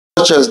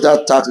as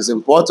that task is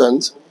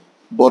important,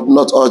 but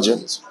not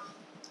urgent.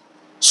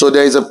 So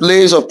there is a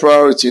place of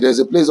priority. There's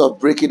a place of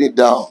breaking it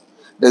down.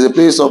 There's a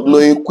place of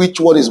knowing which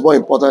one is more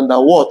important than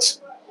what,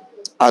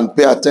 and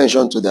pay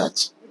attention to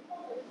that.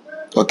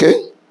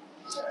 Okay?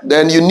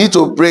 Then you need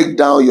to break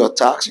down your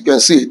tasks. You can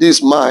see this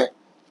is mine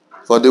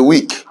for the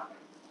week.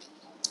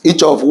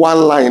 Each of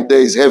one line there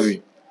is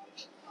heavy.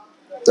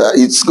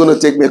 It's going to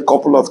take me a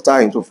couple of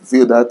times to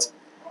fulfill that.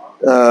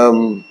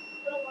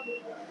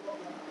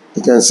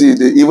 You can see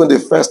even the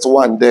first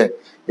one there,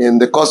 in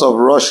the course of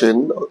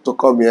rushing to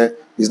come here,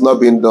 is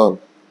not being done.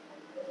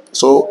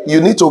 So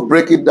you need to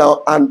break it down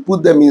and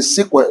put them in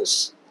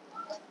sequence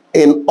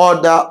in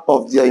order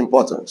of their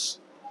importance.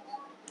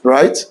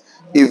 Right?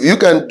 If you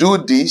can do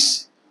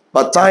this,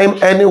 by the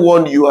time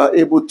anyone you are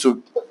able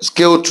to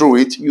scale through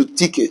it, you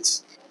tick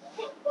it.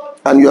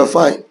 And you are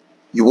fine.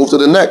 You move to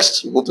the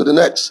next, you move to the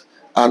next,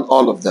 and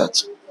all of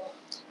that.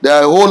 There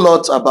are a whole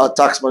lot about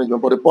tax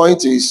management, but the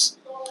point is,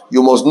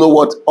 you must know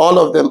what all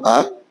of them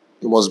are.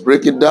 You must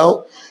break it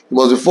down. You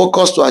must be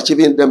focused to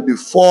achieving them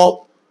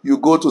before you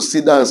go to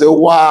sit down and say,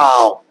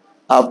 wow,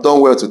 I've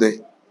done well today.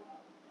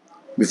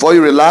 Before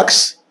you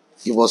relax,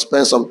 you must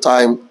spend some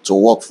time to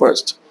work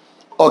first.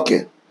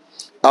 Okay.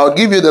 I'll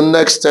give you the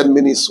next 10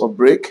 minutes of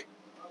break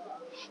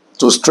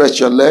to stretch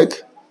your leg.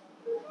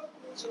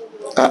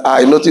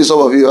 I notice some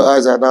of your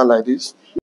eyes are down like this.